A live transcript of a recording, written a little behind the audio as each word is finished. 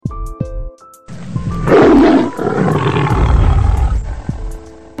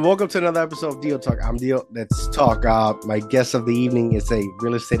welcome to another episode of Deal Talk. I'm Deal. Let's talk. My guest of the evening is a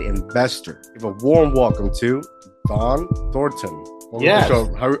real estate investor. Give a warm welcome to Don Thornton. Yes.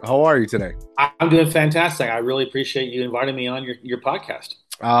 How are you today? I'm doing fantastic. I really appreciate you inviting me on your podcast.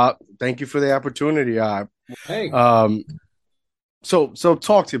 Thank you for the opportunity. Hey. So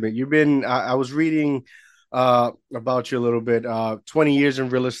talk to me. You've been. I was reading about you a little bit. 20 years in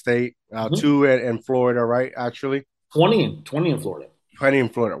real estate. Two in Florida, right? Actually, 20 in Florida. 20 in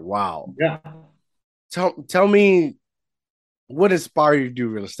Florida. Wow. Yeah. Tell me what inspired you to do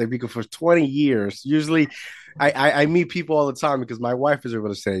real estate? Because for 20 years, usually I meet people all the time because my wife is a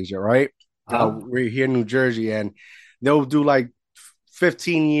real estate agent, right? We're here in New Jersey, and they'll do like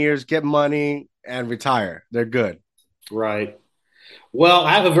 15 years, get money, and retire. They're good. Right. Well,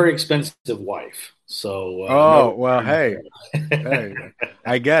 I have a very expensive wife. So hey,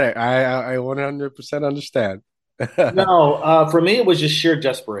 I get it. I 100% understand. No, for me, it was just sheer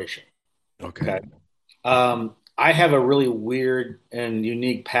desperation. Okay. I have a really weird and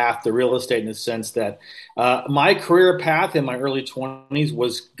unique path to real estate in the sense that my career path in my early 20s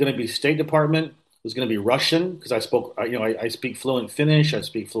was going to be State Department, was going to be Russian because I spoke, I speak fluent Finnish, I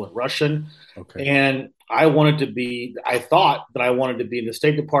speak fluent Russian. Okay. And I thought that I wanted to be in the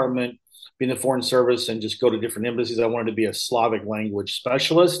State Department, be in the Foreign Service, and just go to different embassies. I wanted to be a Slavic language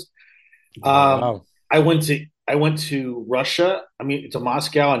specialist. Wow. I went to Russia, to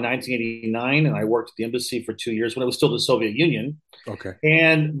Moscow in 1989, and I worked at the embassy for 2 years when it was still the Soviet Union. Okay.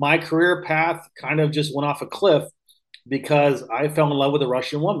 And my career path kind of just went off a cliff because I fell in love with a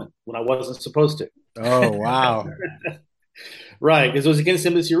Russian woman when I wasn't supposed to. Oh, wow. Right, because it was against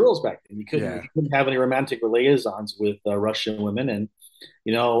embassy rules back then. You couldn't have any romantic liaisons with Russian women. And,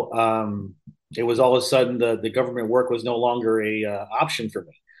 it was all of a sudden the government work was no longer a option for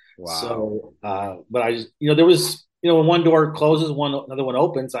me. Wow. So, but I just, there was, when one door closes, another one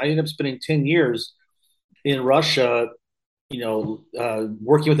opens. I ended up spending 10 years in Russia,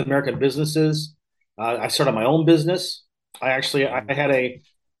 working with American businesses. I started my own business. I found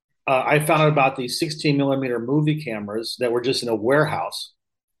out about these 16 millimeter movie cameras that were just in a warehouse.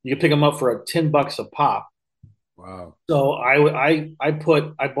 You could pick them up for $10 a pop. Wow. So I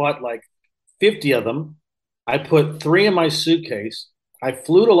bought like 50 of them. I put 3 in my suitcase. I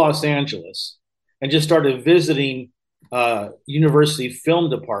flew to Los Angeles and just started visiting university film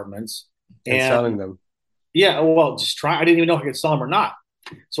departments and selling them. Yeah, well, I didn't even know if I could sell them or not.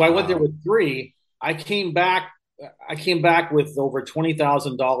 So I went there with 3. I came back with over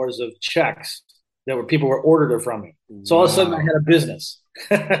 $20,000 of checks that people were ordered from me. So all of a sudden I had a business.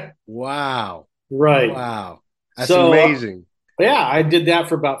 Wow. Right. Wow. That's amazing. Yeah, I did that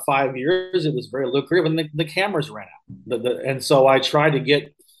for about 5 years. It was very lucrative, and the cameras ran out. And so I tried to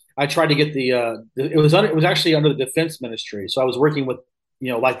get the. It was actually under the Defense Ministry. So I was working with,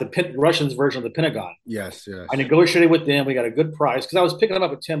 like the Russians' version of the Pentagon. Yes. I negotiated with them. We got a good price because I was picking them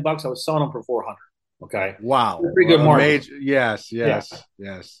up at $10. I was selling them for $400. Okay. Wow. Pretty good market. Yes.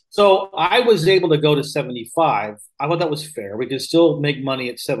 So I was able to go to 75. I thought that was fair. We could still make money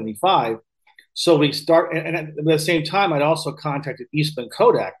at 75. So we start, and at the same time, I'd also contacted Eastman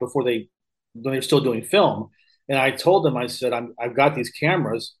Kodak when they were still doing film, and I told them, I said, I've got these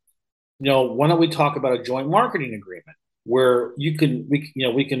cameras. Why don't we talk about a joint marketing agreement where we can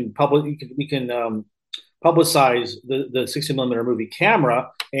publicize the 60 millimeter movie camera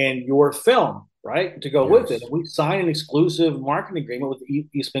and your film, right, to go with it. And we signed an exclusive marketing agreement with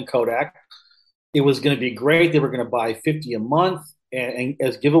Eastman Kodak. It was going to be great. They were going to buy 50 a month. And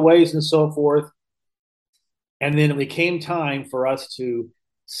as giveaways and so forth. And then it came time for us to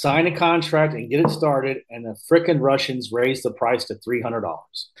sign a contract and get it started. And the frickin' Russians raised the price to $300.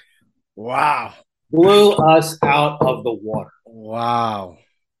 Wow. Blew us out of the water. Wow.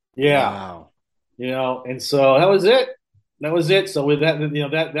 Yeah. Wow. And so that was it. So with that,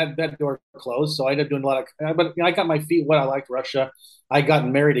 that door closed. So I ended up doing a lot of, but I got my feet wet. I liked Russia. I got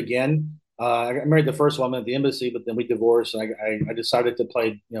married again. I got married the first woman at the embassy, but then we divorced. And I decided to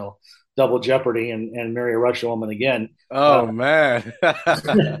play, double jeopardy and marry a Russian woman again. Oh man!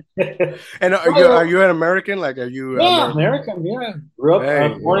 And are you an American? Like, are you? Yeah, American. Yeah, grew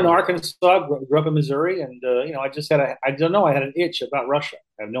up born in Arkansas, grew up in Missouri, and I just I don't know. I had an itch about Russia.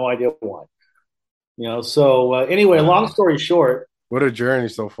 I have no idea why. So anyway, long story short. What a journey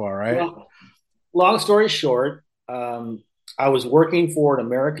so far, right? Well, long story short. I was working for an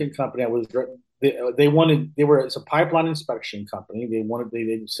American company. It's a pipeline inspection company. They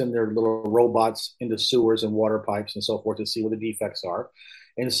send their little robots into sewers and water pipes and so forth to see where the defects are.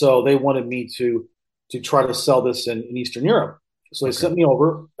 And so they wanted me to try to sell this in Eastern Europe. So they sent me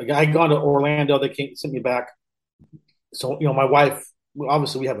over. I had gone to Orlando. They sent me back. So, my wife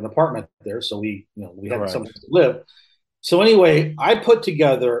obviously we have an apartment there, so we had Correct. somewhere to live. So anyway, I put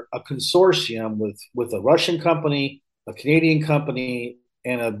together a consortium with a Russian company, a Canadian company,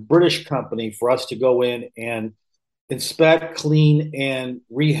 and a British company for us to go in and inspect, clean, and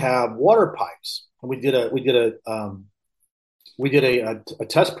rehab water pipes. And we did a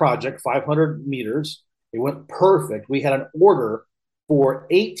test project, 500 meters. It went perfect. We had an order for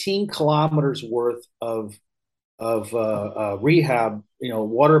 18 kilometers worth of rehab,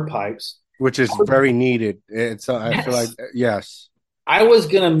 water pipes. Which is very needed. It's I feel like Yes, yes, I was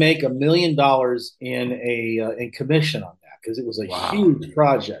going to make $1 million in commission on that because it was a wow, huge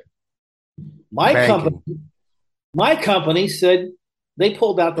project. My company, banking. my company said they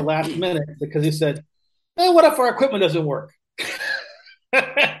pulled out the last minute because they said, "Hey, what if our equipment doesn't work?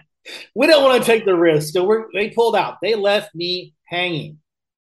 We don't want to take the risk." So they pulled out. They left me hanging.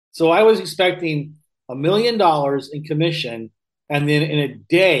 So I was expecting $1 million in commission, and then in a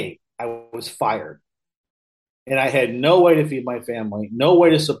day I was fired, and I had no way to feed my family, no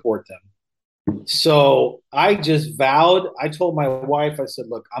way to support them. So I just vowed. I told my wife, I said,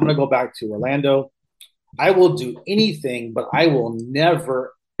 "Look, I'm going to go back to Orlando. I will do anything, but I will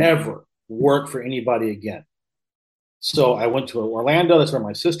never ever work for anybody again." So I went to Orlando. That's where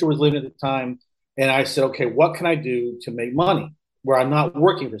my sister was living at the time. And I said, okay, what can I do to make money where I'm not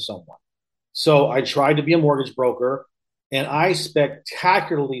working for someone? So I tried to be a mortgage broker and I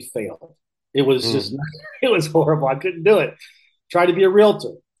spectacularly failed. It was Mm. just, it was horrible. I couldn't do it. Tried to be a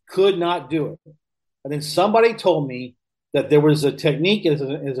realtor, could not do it. And then somebody told me that there was a technique as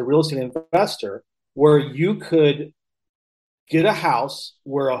a real estate investor where you could get a house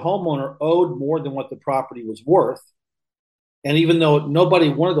where a homeowner owed more than what the property was worth. And even though nobody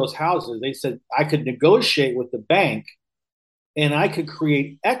wanted those houses, they said I could negotiate with the bank and I could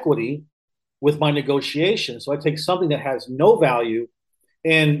create equity with my negotiation. So I take something that has no value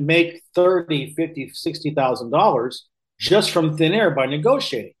and make 30, 50, $60,000 just from thin air by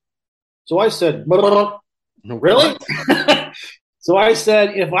negotiating. So I said, really? What? So I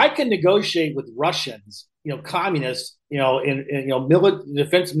said, if I can negotiate with Russians, communists,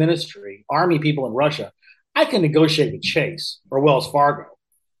 defense ministry, army people in Russia, I can negotiate with Chase or Wells Fargo.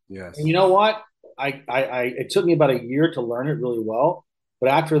 And Yes. you know what? It took me about a year to learn it really well. But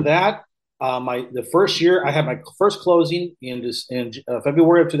after that, the first year I had my first closing in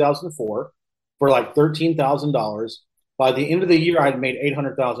February of 2004 for like $13,000. By the end of the year, I had made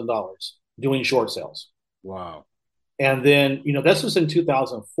 $800,000 doing short sales. Wow. And then, this was in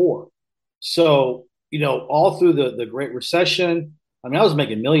 2004. So, all through the Great Recession, I mean, I was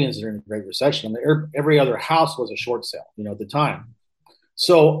making millions during the Great Recession. I mean, every other house was a short sale, at the time.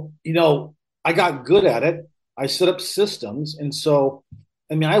 So, I got good at it. I set up systems. And so,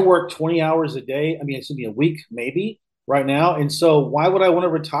 I mean, I work 20 hours a day. I mean, it's going to be a week maybe right now. And so, why would I want to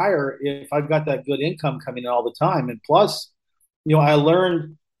retire if I've got that good income coming in all the time? And plus, I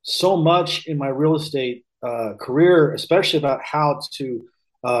learned so much in my real estate career, especially about how to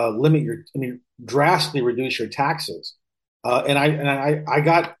drastically reduce your taxes. I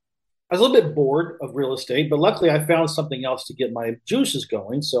was a little bit bored of real estate, but luckily I found something else to get my juices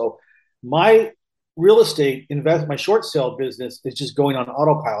going. So my my short sale business is just going on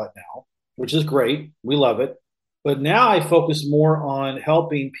autopilot now, which is great. We love it. But now I focus more on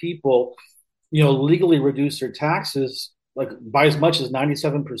helping people, legally reduce their taxes like by as much as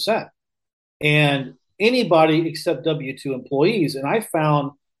 97%. And anybody except W-2 employees. And I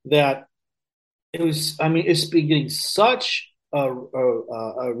found that it's been getting such a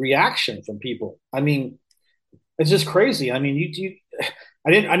reaction from people. I mean, it's just crazy. I mean,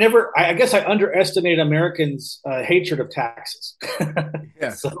 I guess I underestimated Americans' hatred of taxes.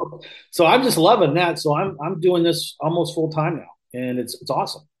 Yeah. so I'm just loving that. So I'm doing this almost full time now, and it's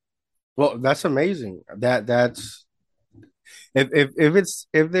awesome. Well, that's amazing. That's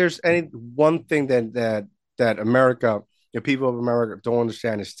if there's any one thing that America, the people of America don't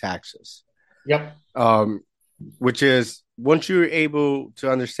understand is taxes. Yep. Um, which is once you're able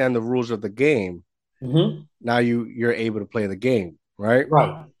to understand the rules of the game, Mm-hmm. now you're able to play the game, right?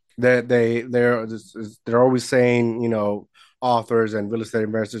 Right. That they're always saying, authors and real estate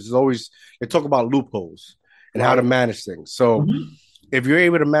investors is always they talk about loopholes and how to Right. manage things. So Mm-hmm. if you're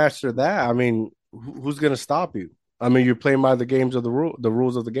able to master that, I mean, who's going to stop you? I mean, you're playing by the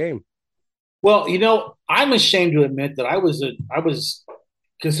rules of the game. Well, I'm ashamed to admit that I was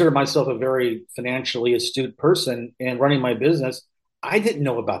consider myself a very financially astute person and running my business. I didn't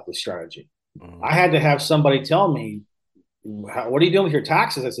know about this strategy. I Mhm. had to have somebody tell me, what are you doing with your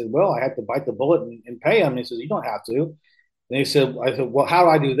taxes? I said, well, I had to bite the bullet and pay them. And he says, you don't have to. And I said, well, how do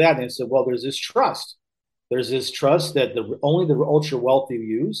I do that? And they said, well, there's this trust. There's this trust that only the ultra wealthy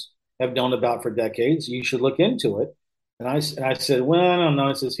use, have known about for decades. You should look into it. And I said, well, I don't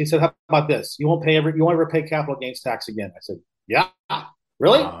know. He said, how about this? You won't ever pay capital gains tax again. I said, yeah,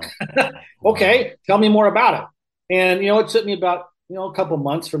 really? Wow. Wow. Okay, tell me more about it. And it took me about a couple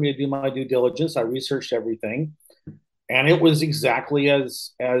months for me to do my due diligence. I researched everything, and it was exactly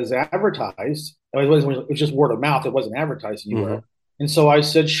as advertised. It was just word of mouth. It wasn't advertised Hmm. anywhere. And so I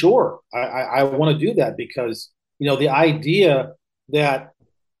said, sure, I want to do that because the idea that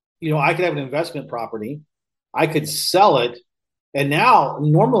I could have an investment property, I could sell it, and now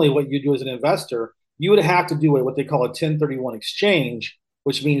normally what you do as an investor, you would have to do what they call a 1031 exchange,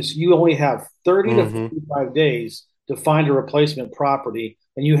 which means you only have 30 to Hmm. 45 days to find a replacement property,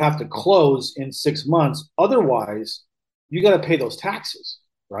 and you have to close in 6 months. Otherwise, you got to pay those taxes,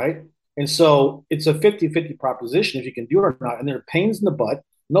 right? And so it's a 50-50 proposition if you can do it or not. And there are pains in the butt.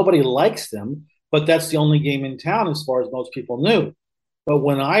 Nobody likes them, but that's the only game in town as far as most people knew. But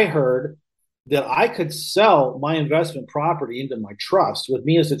when I heard that I could sell my investment property into my trust with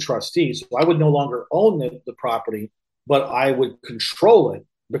me as a trustee, so I would no longer own the property, but I would control it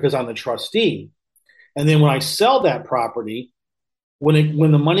because I'm the trustee. And then when I sell that property,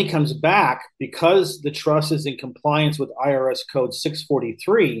 when the money comes back, because the trust is in compliance with IRS Code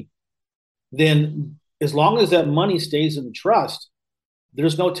 643, then as long as that money stays in the trust,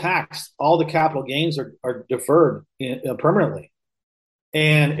 there's no tax. All the capital gains are deferred permanently.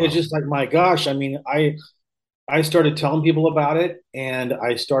 And it's Wow. just like, my gosh, I mean, I started telling people about it, and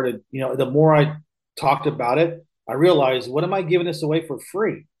I started, the more I talked about it, I realized, what am I giving this away for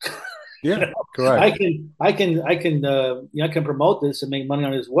free? Yeah, you know, correct. I can promote this and make money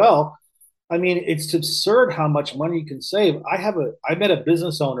on it as well. I mean, it's absurd how much money you can save. I met a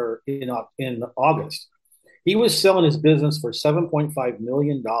business owner in August. He was selling his business for $7.5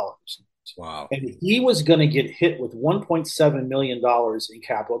 million, Wow. and he was going to get hit with $1.7 million in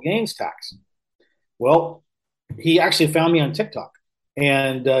capital gains tax. Well, he actually found me on TikTok,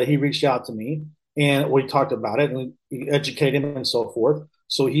 and he reached out to me, and we talked about it and we educated him and so forth.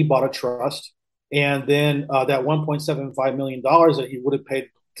 So he bought a trust, and then that $1.75 million that he would have paid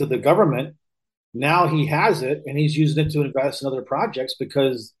to the government, now he has it, and he's using it to invest in other projects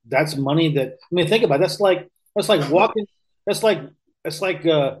because that's money that, I mean, think about it. That's like walking. That's like that's like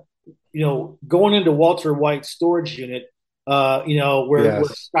going into Walter White's storage unit, where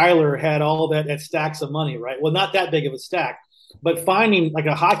Yes. Skyler had all that stacks of money, right? Well, not that big of a stack, but finding like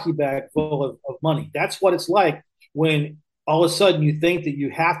a hockey bag full of money. That's what it's like when all of a sudden you think that you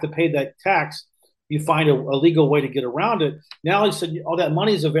have to pay that tax. You find a legal way to get around it. Now, he said all that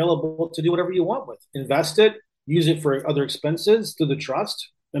money is available to do whatever you want with. Invest it, use it for other expenses through the trust.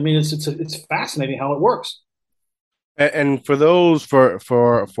 I mean, it's fascinating how it works. And for those for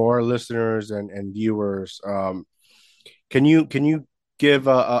our listeners and viewers, can you give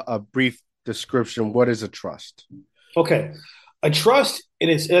a brief description? What is a trust? Okay. A trust, in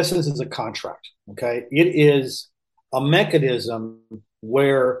its essence, is a contract. Okay. It is a mechanism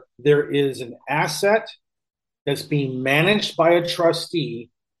where there is an asset that's being managed by a trustee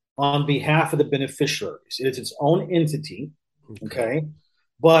on behalf of the beneficiaries. It is its own entity. Okay. Okay.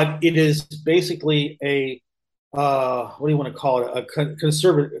 But it is basically what do you want to call it? A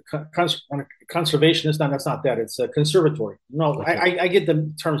conservationist. That's not that. It's a conservatory. No, Okay. I get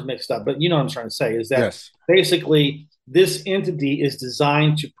the terms mixed up, but you know what I'm trying to say is that Yes. basically this entity is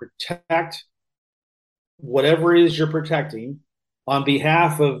designed to protect whatever it is you're protecting on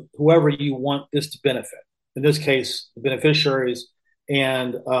behalf of whoever you want this to benefit. In this case, the beneficiaries.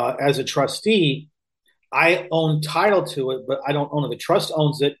 And as a trustee, I own title to it, but I don't own it. The trust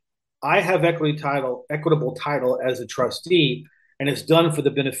owns it. I have equitable title as a trustee, and it's done for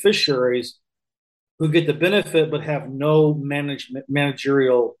the beneficiaries who get the benefit but have no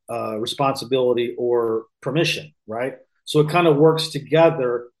managerial responsibility or permission, right? So it kind of works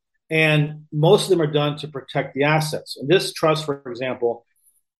together, and most of them are done to protect the assets. And this trust, for example,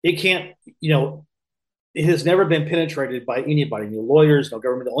 it can't, it has never been penetrated by anybody, no lawyers, no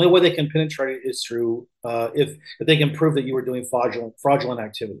government. The only way they can penetrate it is through if they can prove that you were doing fraudulent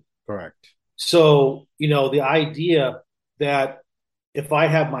activity. Correct. So the idea that if I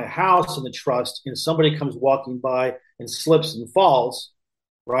have my house in the trust and somebody comes walking by and slips and falls,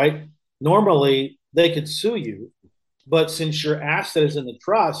 right? Normally they could sue you, but since your asset is in the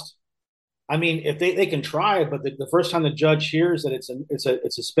trust, I mean, if they can try it, but the first time the judge hears that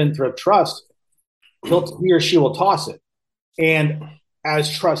it's a spendthrift trust, he or she will toss it. And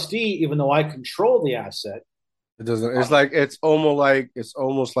as trustee, even though I control the asset, It doesn't. It's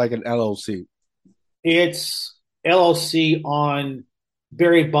almost like an LLC. it's LLC on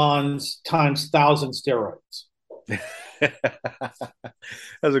Barry Bonds times 1,000 steroids.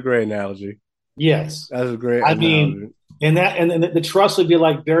 That's a great analogy. Yes. That's a great I mean, analogy. and the trust would be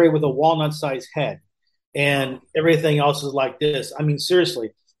like Barry with a walnut sized head, and everything else is like this. I mean,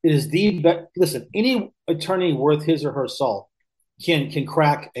 seriously, it is the best. Listen, any attorney worth his or her salt can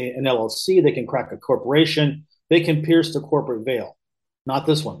crack an LLC. They can crack a corporation. They can pierce the corporate veil. Not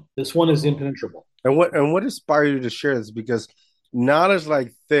this one. This one is impenetrable. And what inspired you to share this? Because knowledge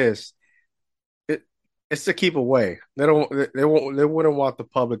like this, it it's to keep away. They wouldn't want the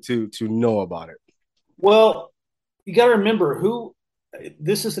public to know about it. Well, you got to remember who.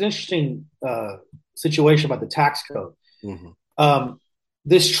 This is an interesting situation about the tax code. Mm-hmm. Um,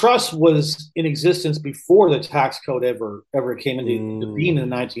 this trust was in existence before the tax code ever came into being in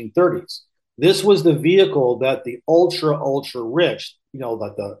the 1930s. This was the vehicle that the ultra rich,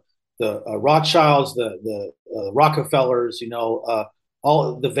 like the Rothschilds, the Rockefellers,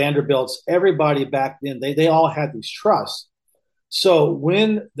 all the Vanderbilts, everybody back then, they all had these trusts. So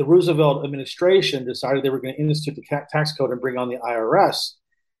when the Roosevelt administration decided they were going to institute the tax code and bring on the IRS,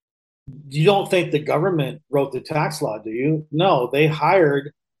 you don't think the government wrote the tax law, do you? No, they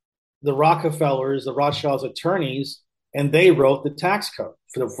hired the Rockefellers, the Rothschilds attorneys, and they wrote the tax code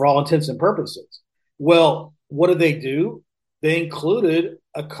for all intents and purposes. Well, what did they do? They included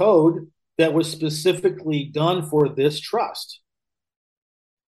a code that was specifically done for this trust.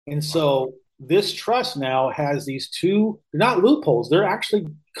 And so this trust now has these two, they're not loopholes, they're actually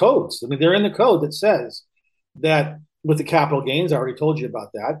codes. I mean, they're in the code that says that with the capital gains, I already told you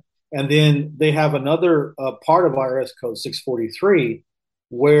about that. And then they have another part of IRS code 643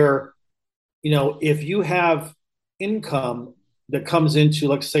 where, if you have income that comes into,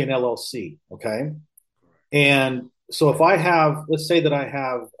 let's say, an LLC, okay? And so if I have, let's say that I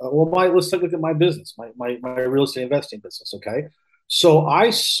have, let's look at my business, my real estate investing business, okay? So I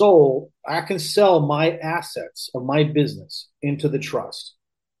can sell my assets of my business into the trust.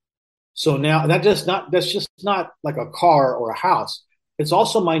 So now that's just not like a car or a house. It's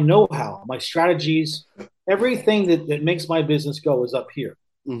also my know-how, my strategies, everything that makes my business go is up here.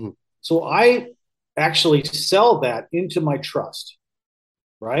 Mm-hmm. So I actually sell that into my trust,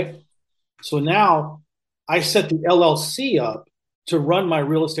 right? So now I set the LLC up to run my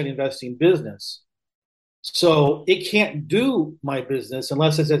real estate investing business. So it can't do my business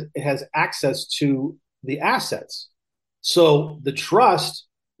unless it has access to the assets. So the trust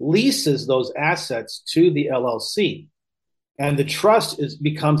leases those assets to the LLC, and the trust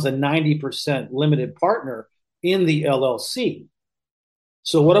becomes a 90% limited partner in the LLC.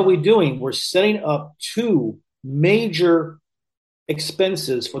 So what are we doing? We're setting up two major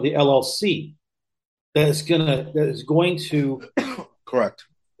expenses for the LLC that is going to Correct.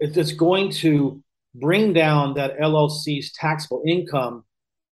 it's going to bring down that LLC's taxable income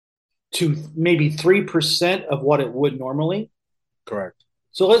to maybe 3% of what it would normally. Correct.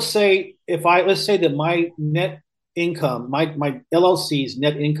 So let's say that my net income, my LLC's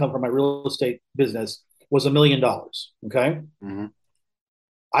net income for my real estate business was $1 million. Okay. Mm-hmm.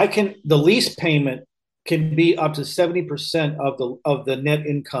 The lease payment can be up to 70% of the net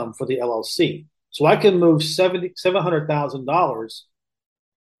income for the LLC. So I can move $700,000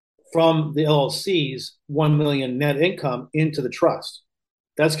 from the LLC's 1 million net income into the trust.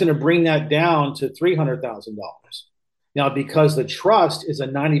 That's going to bring that down to $300,000. Now, because the trust is a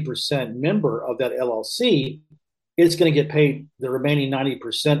 90% member of that LLC, it's going to get paid the remaining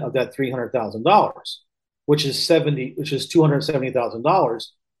 90% of that $300,000, which is $270,000,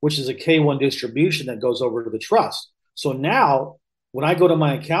 which is a K1 distribution that goes over to the trust. So now, when I go to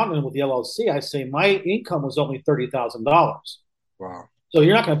my accountant with the LLC, I say my income was only $30,000. Wow. So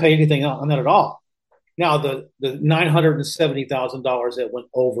you're not going to pay anything on that at all. Now, the $970,000 that went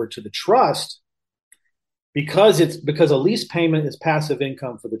over to the trust, because a lease payment is passive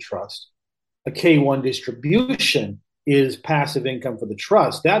income for the trust, a K1 distribution is passive income for the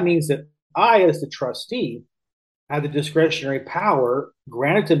trust. That means that I, as the trustee, have the discretionary power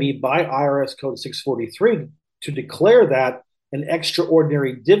granted to me by IRS Code 643 to declare that an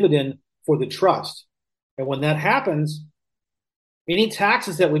extraordinary dividend for the trust. And when that happens, any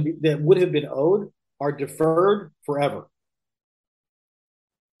taxes that would have been owed are deferred forever.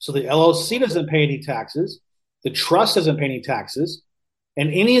 So the LLC doesn't pay any taxes, the trust doesn't pay any taxes,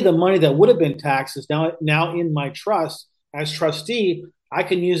 and any of the money that would have been taxed is now in my trust as trustee. I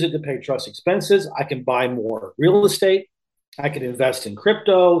can use it to pay trust expenses. I can buy more real estate. I can invest in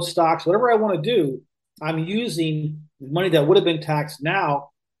crypto, stocks, whatever I want to do. I'm using money that would have been taxed now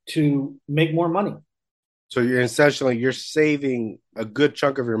to make more money. So you're saving a good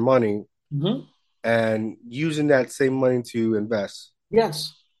chunk of your money Mm-hmm. and using that same money to invest.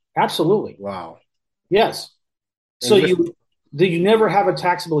 Yes, absolutely. Wow. Yes. So And this you never have a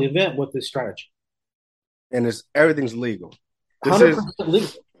taxable event with this strategy. and it's everything's legal. This is 100%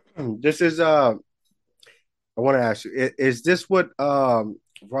 legal. this is I want to ask you, is this what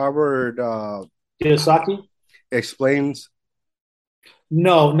Robert Kiyosaki? explains?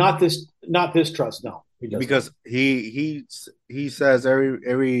 No, not this trust. No, he does not. Because he says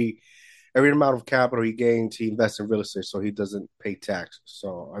every amount of capital he gains, he invests in real estate, so he doesn't pay taxes.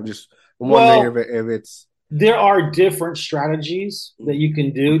 So I'm wondering Well, if it's there are different strategies that you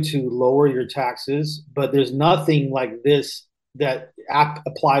can do to lower your taxes, but there's nothing like this that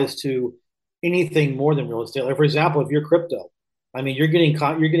applies to anything more than real estate. Like for example, if you're crypto, I mean, you're getting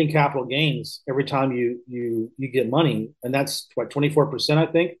capital gains every time you get money, and that's what 24%, I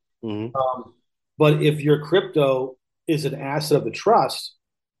think. mhm. Um, but if your crypto is an asset of the trust,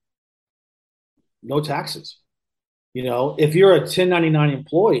 no taxes. If you're a 1099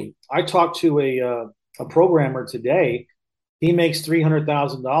 employee, I talked to a programmer today. He makes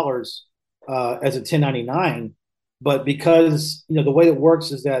 $300,000 as a 1099, but because the way it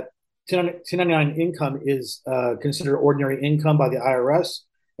works is that 1099 income is considered ordinary income by the IRS,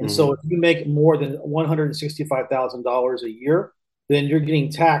 and so Mhm. if you make more than $165,000 a year, then you're getting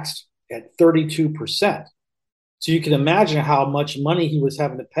taxed at 32%. So you can imagine how much money he was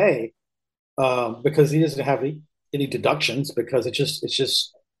having to pay because he doesn't have any deductions because it's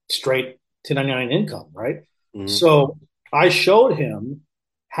just straight 1099 income, right? Mhm. So I showed him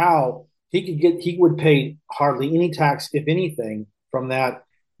how he would pay hardly any tax, if anything, from that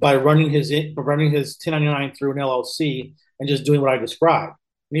by running his 1099 through an LLC and just doing what I described.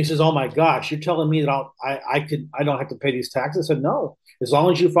 And he says, "Oh my gosh, you're telling me that I don't have to pay these taxes?" I said, "No, as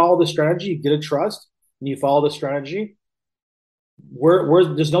long as you follow the strategy, you get a trust, and you follow the strategy,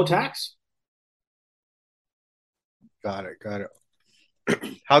 there's no tax." Got it, got it.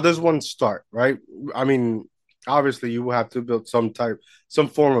 How does one start, right? I mean, obviously you will have to build some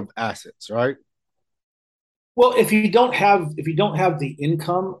form of assets, right? Well, if you don't have the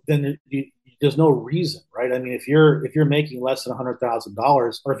income, then there's no reason, right? I mean, if you're making less than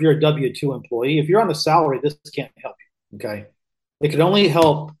 $100,000, or if you're a W-2 employee, if you're on the salary, this can't help you. Okay, it can only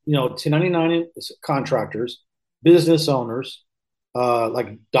help 1099 contractors, business owners,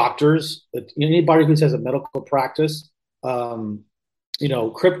 like doctors, anybody who has a medical practice, um,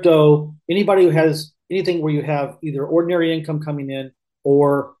 crypto, anybody who has anything where you have either ordinary income coming in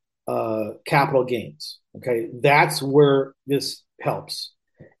or capital gains. Okay, that's where this helps.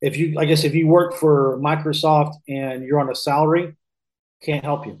 I guess, if you work for Microsoft and you're on a salary, can't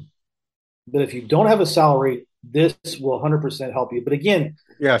help you. But if you don't have a salary, this will 100% help you. But again,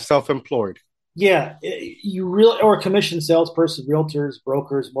 Yeah, self-employed. yeah, you really, or a commission salesperson, realtors,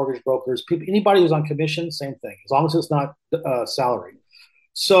 brokers, mortgage brokers, people, anybody who's on commission, same thing, as long as it's not salary.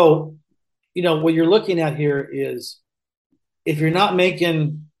 So, what you're looking at here is, if you're not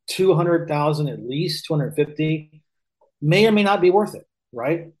making 200,000, at least 250, may or may not be worth it,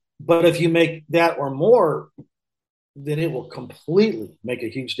 right? But if you make that or more, then it will completely make a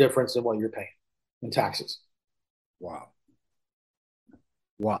huge difference in what you're paying in taxes. Wow.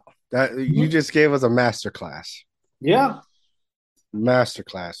 Wow. That you Mhm. just gave us a master class. Yeah.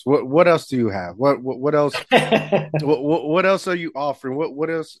 Masterclass. What else do you have? What else what else are you offering? What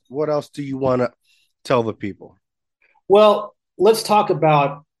else do you want to tell the people? Well, let's talk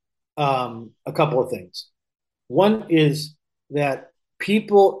about a couple of things. One is that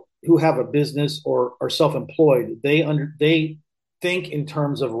people who have a business or are self-employed, they think in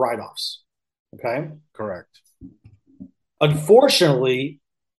terms of write-offs. Okay. Correct. Unfortunately,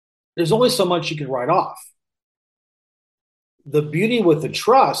 there's only so much you can write off. The beauty with the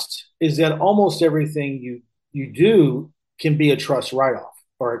trust is that almost everything you do can be a trust write-off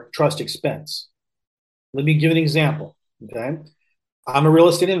or a trust expense. Let me give an example. Okay. I'm a real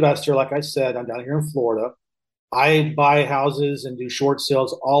estate investor. Like I said, I'm down here in Florida. I buy houses and do short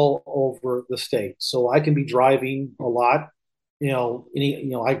sales all over the state. So I can be driving a lot.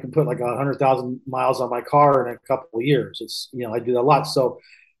 I can put like 100,000 miles on my car in a couple of years. I do that a lot. So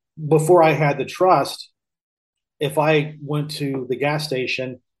before I had the trust, if I went to the gas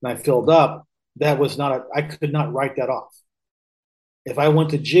station and I filled up, I could not write that off. If I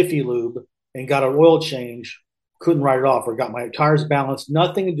went to Jiffy Lube and got an oil change, couldn't write it off, or got my tires balanced,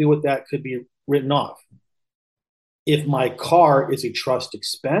 nothing to do with that could be written off. If my car is a trust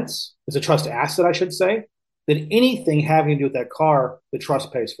expense, is a trust asset, I should say, then anything having to do with that car, the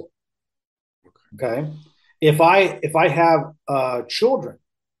trust pays for. Okay. If I have children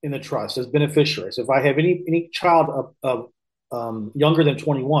in the trust as beneficiaries, if I have any child younger than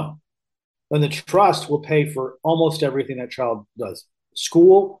 21, then the trust will pay for almost everything that child does.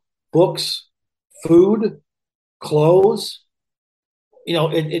 school, books, food, clothes.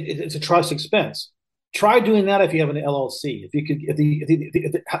 It's a trust expense. Try doing that if you have an LLC. If you could,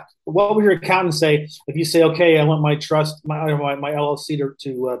 what would your accountant say if you say, okay, I want my trust, my LLC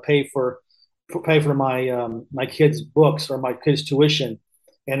to pay for my kids' books or my kids' tuition,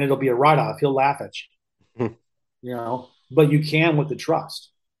 and it'll be a write off. He'll laugh at Hmm. but you can with the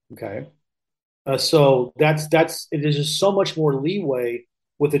trust. Okay, so that's it is just so much more leeway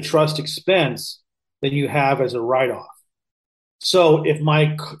with the trust expense than you have as a write off. So if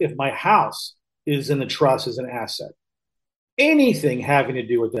my house is in the trust as an asset, anything having to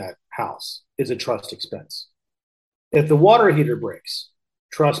do with that house is a trust expense. If the water heater breaks,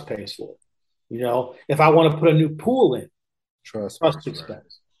 trust pays for it. If I want to put a new pool in, trust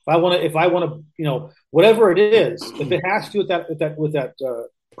expense. If I want to, whatever it is, if it has to do with that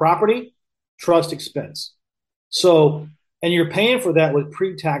property, trust expense. So, and you're paying for that with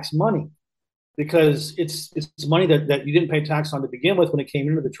pre-tax money because it's money that you didn't pay tax on to begin with when it came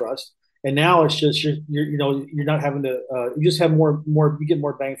into the trust, and now it's just you're not having to you just have more you get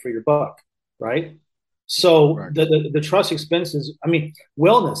more bang for your buck, right? So Right. the trust expenses, I mean,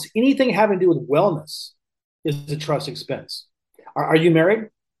 wellness, anything having to do with wellness is a trust expense. Are you married?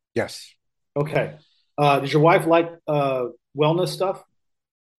 Yes. Okay. Does your wife like wellness stuff?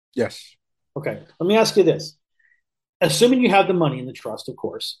 Yes. Okay. Let me ask you this. Assuming you have the money in the trust, of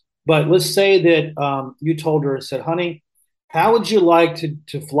course, but let's say that you told her, said, honey, how would you like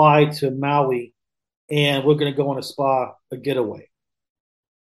to fly to Maui and we're going to go on a getaway?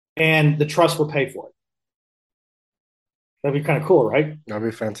 And the trust will pay for it. That'd be kind of cool, right? That'd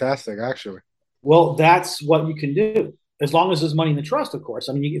be fantastic, actually. Well, that's what you can do. As long as there's money in the trust, of course.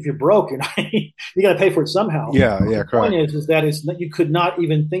 I mean, if you're broke, you got to pay for it somehow. Yeah, yeah, The point correct. is that you could not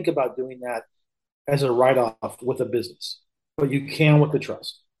even think about doing that as a write off with a business, but you can with the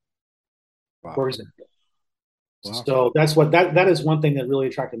trust, Wow. for example. Wow. So that is one thing that really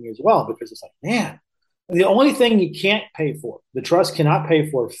attracted me as well, because it's like, man, the only thing you can't pay for, the trust cannot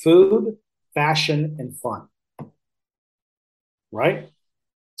pay for food, fashion, and fun, right?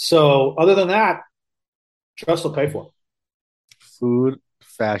 So other than that, trust will pay for it. Food,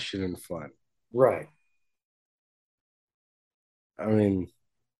 fashion, and fun. Right. I mean,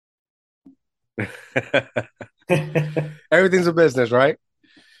 everything's a business, right?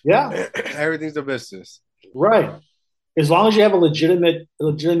 Yeah, Everything's a business. right. As long as you have a legitimate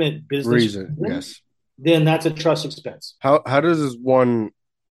business Reason, reason, yes. then that's a trust expense. How does this one,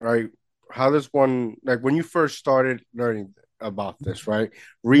 right? How does one, like when you first started learning about this, right? Mhm.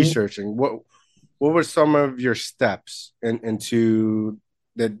 Researching, what were some of your steps into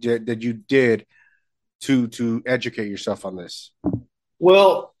that you did to educate yourself on this?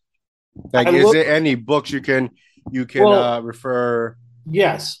 Well, Like, I is look. there any books you can Well, refer?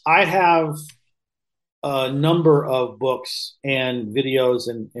 yes, I have a number of books and videos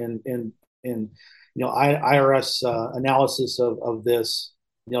and IRS analysis of this,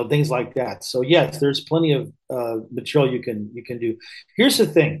 things like that. So yes, there's plenty of material you can do. Here's the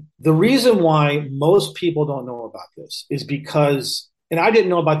thing: the reason why most people don't know about this is because, and I didn't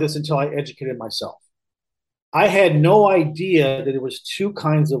know about this until I educated myself. I had no idea that there was two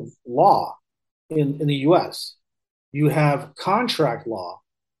kinds of law in the U.S. You have contract law,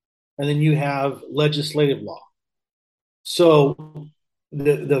 and then you have legislative law. So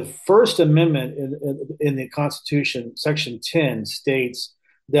the First Amendment in the Constitution, Section 10, states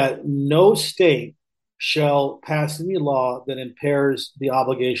that no state shall pass any law that impairs the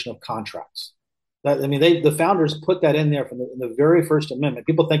obligation of contracts. I mean, the founders put that in there from the very First Amendment.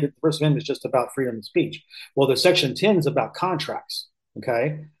 People think that the First Amendment is just about freedom of speech. Well, the Section 10 is about contracts.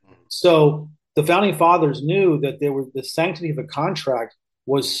 Okay, so the founding fathers knew that the sanctity of a contract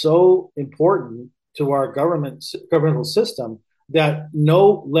was so important to our governmental system that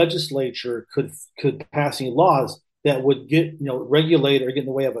no legislature could pass any laws that would regulate or get in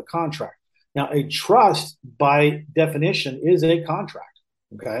the way of a contract. Now, a trust, by definition, is a contract.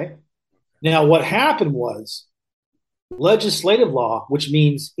 Okay. Now, what happened was legislative law, which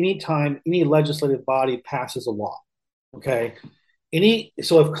means anytime any legislative body passes a law. Okay.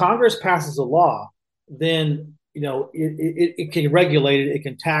 So if Congress passes a law, then it can regulate it, it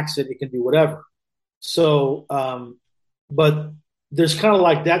can tax it, it can do whatever. So, but there's kind of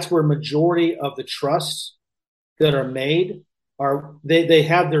like that's where majority of the trusts that are made they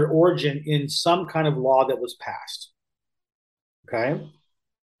have their origin in some kind of law that was passed. Okay,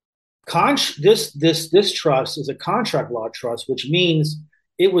 this trust is a contract law trust, which means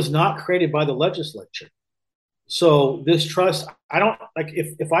it was not created by the legislature. So this trust, I don't like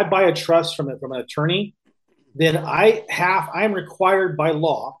if I buy a trust from an attorney, then I am required by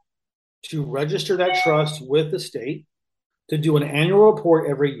law to register that trust with the state, to do an annual report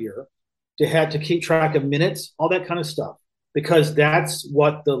every year, to have to keep track of minutes, all that kind of stuff, because that's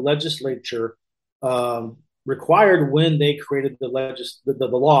what the legislature required when they created the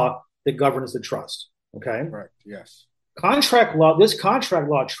law that governs the trust. Okay, Correct. Yes. contract law. This contract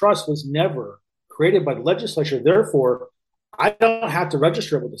law trust was never created by the legislature. Therefore, I don't have to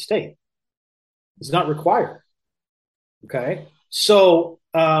register it with the state. It's not required. Okay, so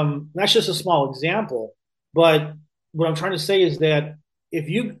that's just a small example, but what I'm trying to say is that if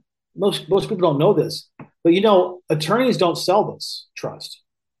you most people don't know this, but attorneys don't sell this trust,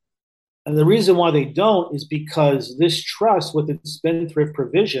 and the reason why they don't is because this trust, with its spendthrift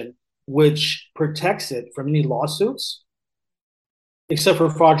provision, which protects it from any lawsuits, except for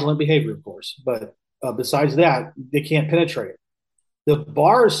fraudulent behavior, of course. But besides that, they can't penetrate it. The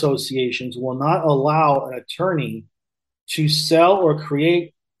bar associations will not allow an attorney to sell or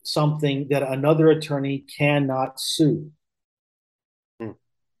create something that another attorney cannot sue. Hmm.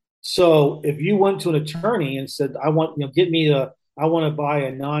 So if you went to an attorney and said, "I want, I want to buy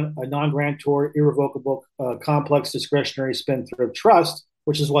a non-grantor, irrevocable, complex discretionary spendthrift trust,"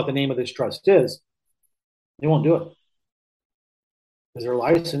 which is what the name of this trust is, they won't do it because they're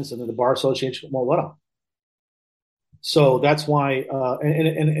licensed and the bar association won't let them. So that's why,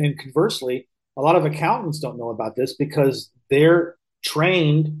 and conversely, a lot of accountants don't know about this because they're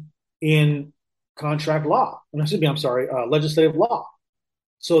trained in contract law. Excuse me, I'm sorry, legislative law.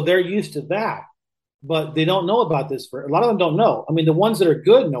 So they're used to that, but they don't know about this. For a lot of them, don't know. I mean, the ones that are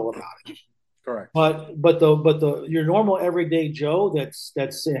good know about it. Correct. But your normal everyday Joe that's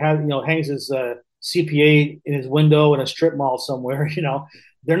hangs his CPA in his window in a strip mall somewhere,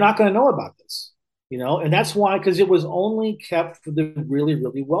 they're not going to know about this, and that's why, because it was only kept for the really,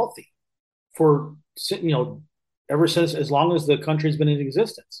 really wealthy for ever since, as long as the country's been in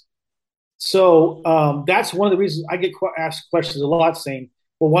existence. So that's one of the reasons I get asked questions a lot, saying,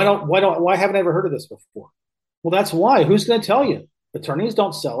 "Well, why haven't I ever heard of this before?" Well, that's why. Who's going to tell you? Attorneys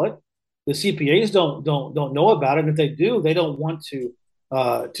don't sell it. The CPAs don't know about it. And if they do, they don't want to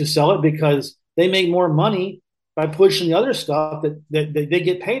sell it because they make more money by pushing the other stuff that they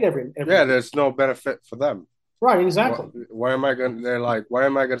get paid every Yeah, there's no benefit for them. Right, exactly. Why am I going? They're like, why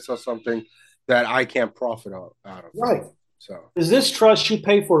am I going to sell something that I can't profit out of? Right. So Is this trust you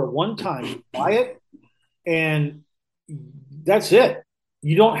pay for it one time, you buy it, and that's it.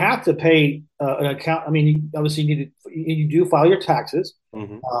 You don't have to pay an account. I mean, obviously, you do file your taxes,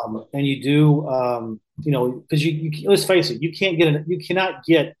 and you do, because let's face it, you cannot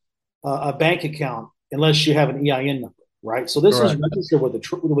get a bank account unless you have an EIN number, right? So this is correct. registered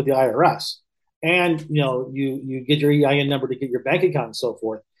with the IRS, and you get your EIN number to get your bank account and so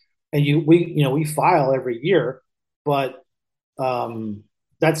forth, and we file every year, but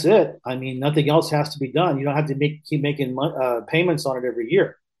that's it. I mean, nothing else has to be done. You don't have to keep making payments on it every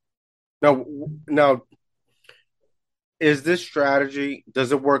year. Now, is this strategy,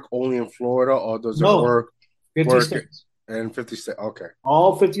 does it work only in Florida, or does it No, work 50 work states, in 50 states? Okay.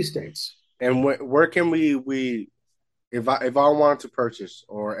 all 50 states. And where can we if I wanted to purchase,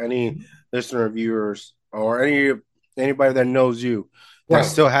 or any listener, viewers, or anybody that knows you that Right.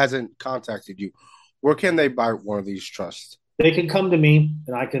 still hasn't contacted you, where can they buy one of these trusts? They can come to me,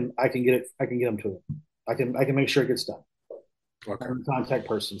 and I can get it. I can get them to them. I can make sure it gets done. Okay. I'm a contact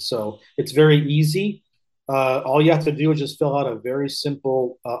person, so it's very easy. All you have to do is just fill out a very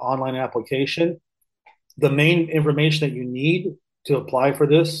simple online application. The main information that you need to apply for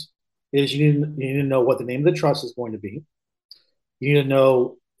this is you need to know what the name of the trust is going to be. You need to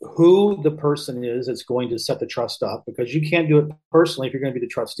know who the person is that's going to set the trust up, because you can't do it personally if you're going to be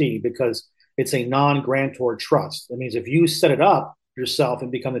the trustee, because it's a non-grantor trust. That means if you set it up yourself and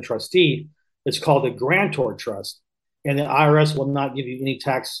become the trustee, it's called a grantor trust, and the IRS will not give you any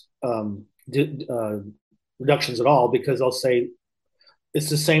tax reductions at all, because they'll say it's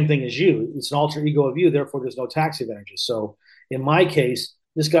the same thing as you. It's an alter ego of you, therefore there's no tax advantages. So in my case,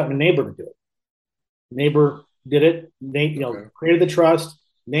 this got my neighbor to do it. Neighbor did it. Okay. Created the trust,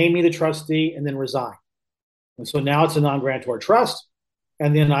 named me the trustee, and then resigned. And so now it's a non-grantor trust,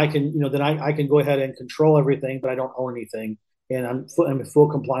 and then I can, I can go ahead and control everything, but I don't own anything, and I'm in full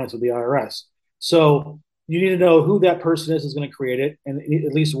compliance with the IRS. So you need to know who that person is going to create it, and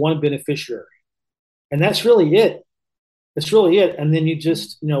at least one beneficiary, and that's really it. That's really it. And then you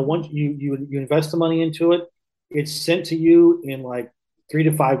just, once you invest the money into it, it's sent to you in like 3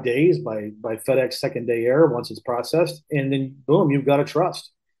 to 5 days by FedEx second day air once it's processed, and then boom, you've got a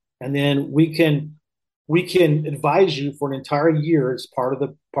trust. And then we can we can advise you for an entire year as part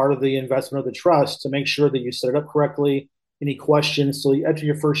of the investment of the trust to make sure that you set it up correctly. Any questions? So after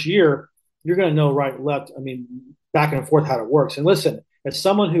your first year, you're going to know right and left. I mean, back and forth how it works. And listen, as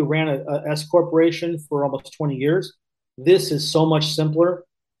someone who ran a S corporation for almost 20 years, this is so much simpler.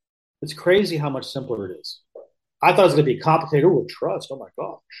 It's crazy how much simpler it is. I thought it was going to be complicated with trust. Oh my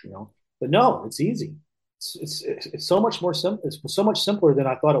gosh. But no, it's easy. It's so much more simple. It's so much simpler than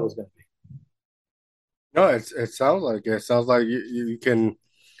I thought it was going to be. No, it sounds like it. It sounds like you can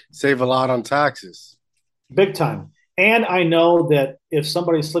save a lot on taxes. Big time. And I know that if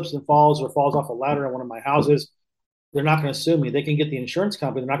somebody slips and falls or falls off a ladder in one of my houses, they're not going to sue me. They can get the insurance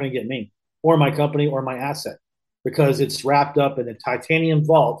company. They're not going to get me or my company or my asset because it's wrapped up in a titanium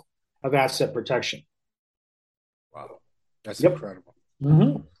vault of asset protection. Wow, that's Yep. incredible.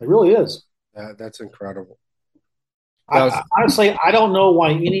 It really is. That's incredible. That was, Honestly, I don't know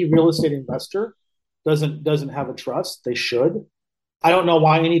why any real estate investor doesn't have a trust. They should. I don't know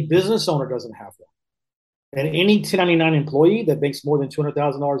why any business owner doesn't have one. And any 1099 employee that makes more than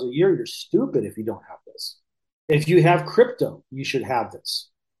 $200,000 a year, you're stupid if you don't have this. If you have crypto, you should have this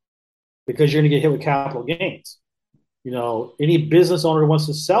because you're going to get hit with capital gains. Any business owner who wants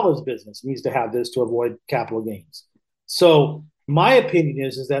to sell his business needs to have this to avoid capital gains. So my opinion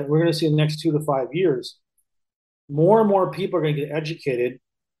is that we're going to see in the next 2 to 5 years, more and more people are going to get educated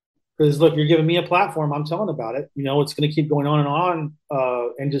because look, you're giving me a platform. I'm telling about it. It's going to keep going on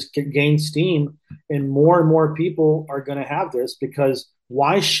and just gain steam. And more people are going to have this because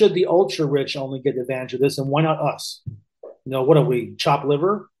why should the ultra rich only get advantage of this, and why not us? What are we, chop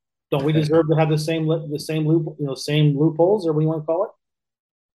liver? Don't we deserve to have same loopholes, or what do you want to call it?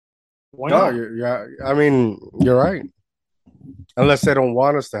 Why no, not? yeah. I mean, you're right. Unless they don't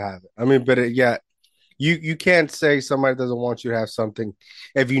want us to have it. I mean, but yeah, you can't say somebody doesn't want you to have something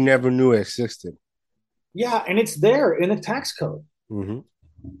if you never knew it existed. Yeah, and it's there in the tax code. Hmm.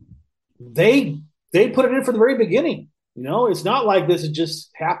 They they put it in from the very beginning. It's not like this has just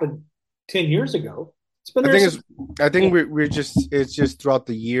happened 10 years ago. It's been I there think since. it's. I think we're just. It's just throughout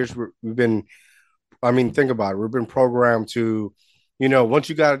the years we've been. I mean, think about it. We've been programmed to, once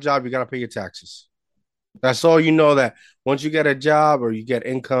you got a job, you got to pay your taxes. That's all you know. That once you get a job or you get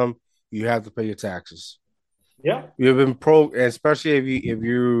income, you have to pay your taxes. Yeah, You've been especially if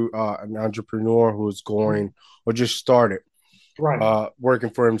you an entrepreneur who's going or just started right, working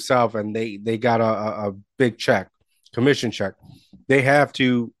for himself and they got a big check, commission check. They have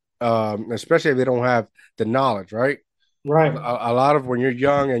to, especially if they don't have the knowledge, right? right. A lot of when you're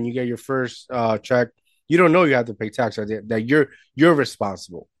young and you get your first check, you don't know you have to pay tax. That you're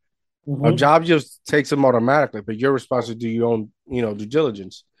responsible. A Hmm. job just takes them automatically, but you're responsible to do your own, due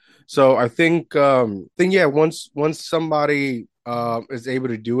diligence. So I think yeah, once somebody is able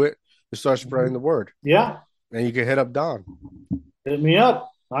to do it, you start spreading the word, Yeah, and you can hit up Don. hit me up.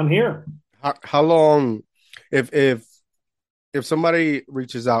 I'm here. How long, if if if somebody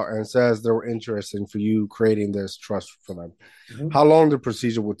reaches out and says they're interested for you creating this trust for them, Mhm. how long the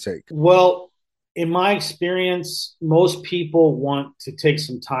procedure would take? Well, in my experience, most people want to take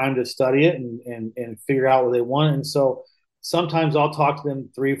some time to study it and figure out what they want. And so sometimes I'll talk to them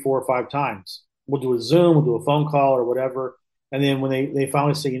 3, 4, 5 times. We'll do a Zoom, we'll do a phone call or whatever. And then when they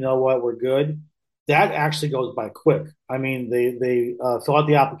finally say, you know what, we're good, that actually goes by quick. I mean, they fill out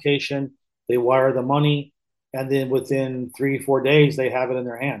the application, they wire the money, and then within 3, 4 days, they have it in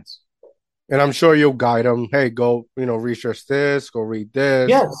their hands. And I'm sure you'll guide them. Hey, go, research this, go read this.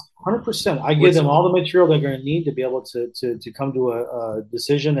 Yes, 100%. I give Which them all the material they're going to need to be able to come to a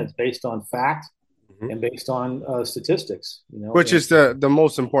decision that's based on fact Mhm. and based on statistics. which is the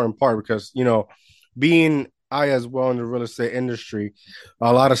most important part because being I as well in the real estate industry,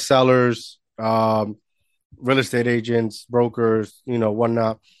 a lot of sellers, real estate agents, brokers,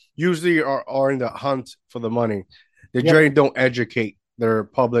 whatnot, usually are in the hunt for the money. They Yep, generally don't educate their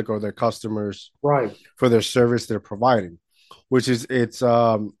public or their customers right. for their service they're providing, which is it's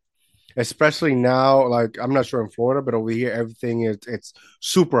especially now, like I'm not sure in Florida, but over here everything is it's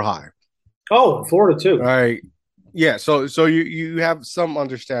super high. Oh, in Florida All too. right. Yeah, so you have some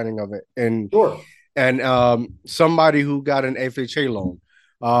understanding of it, and Sure. somebody who got an FHA loan,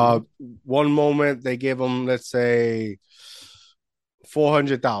 uh, Mhm. one moment they give them, let's say,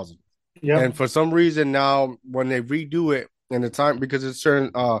 400,000, and Yep. for some reason now when they redo it in the time because it's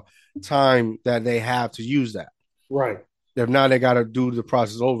certain time that they have to use that. Right. If not, they got to do the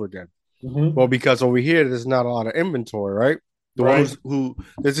process over again. Well, Hmm. because over here there's not a lot of inventory, right? The one Right. who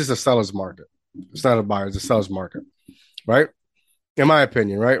this is a seller's market. It's not a buyer, it's a seller's market, right? In my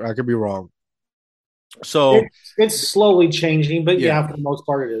opinion, right? I could be wrong. So It's slowly changing, but yeah, yeah, for the most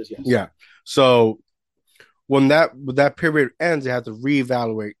part, it is. Yes. yeah. So when that period ends, they have to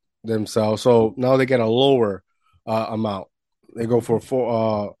reevaluate themselves. So now they get a lower amount. They go for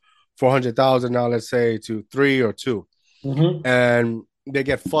 400,000 now, let's say, to 3 or 2, Mm-hmm. and they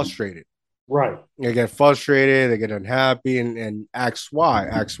get frustrated. Right. They get frustrated, they get unhappy, and ask why.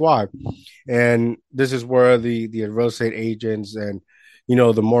 And this is where the real estate agents and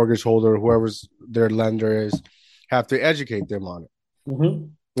the mortgage holder, whoever's their lender is, have to educate them on it. Mm-hmm.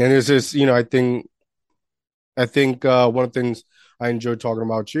 And it's just, I think one of the things I enjoy talking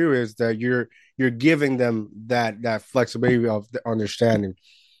about you is that you're giving them that flexibility of the understanding,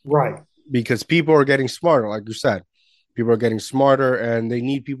 Right. because people are getting smarter, like you said. People are getting smarter, and they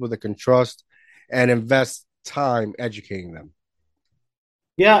need people that can trust and invest time educating them.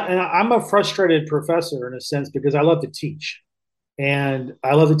 Yeah, and I'm a frustrated professor in a sense because I love to teach. And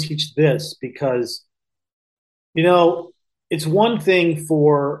I love to teach this because, you know, it's one thing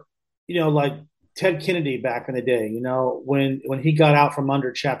for, like Ted Kennedy back in the day, when he got out from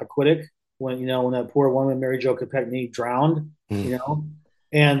under Chappaquiddick, when that poor woman, Mary Jo Kopechne, drowned, Mm.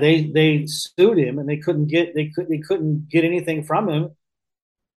 and they sued him and they couldn't get anything from him.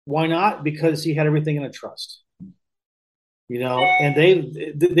 Why not? Because he had everything in a trust. And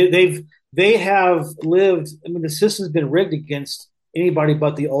they have lived. I mean, the system's been rigged against anybody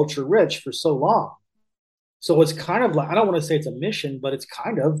but the ultra rich for so long. So it's kind of like, I don't want to say it's a mission, but it's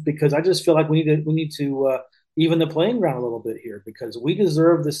kind of, because I just feel like we need to even the playing ground a little bit here, because we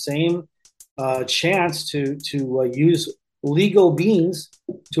deserve the same chance to use legal means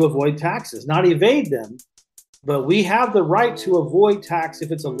to avoid taxes, not evade them, but we have the right to avoid tax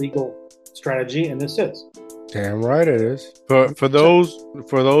if it's a legal strategy, and this is. Damn right it is. For those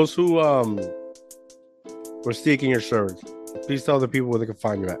who were seeking your service, please tell the people where they can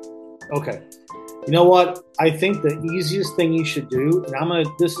find you at. Okay. You know what? I think the easiest thing you should do, and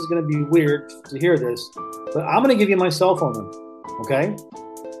this is gonna be weird to hear this, but I'm gonna give you my cell phone number. Okay?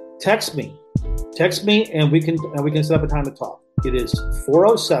 Text me. And we can set up a time to talk. It is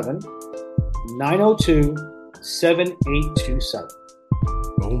 407-902-7827.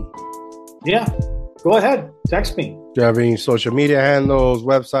 Boom. Yeah. Go ahead. Text me. Do you have any social media handles,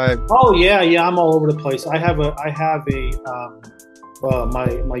 website? Oh yeah, I'm all over the place. I have a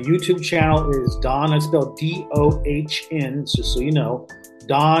my YouTube channel is Don. I spelled DOHN, just so you know.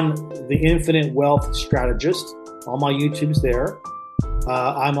 Don, the Infinite Wealth Strategist. All my YouTube's there.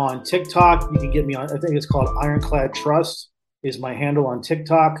 I'm on TikTok. You can get me on. I think it's called Ironclad Trust. Is my handle on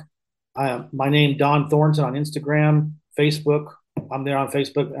TikTok. My name Don Thornton on Instagram, Facebook. I'm there on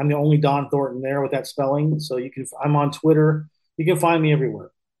Facebook. I'm the only Don Thornton there with that spelling. So I'm on Twitter. You can find me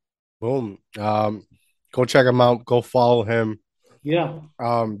everywhere. Boom. Go check him out. Go follow him. Yeah.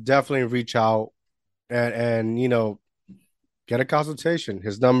 Definitely reach out and get a consultation.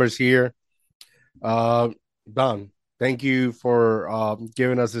 His number's here. Don, thank you for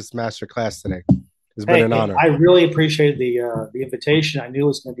giving us this master class today. It's been an honor. I really appreciate the invitation. I knew it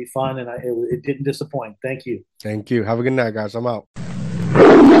was going to be fun, and it didn't disappoint. Thank you. Thank you. Have a good night, guys. I'm out.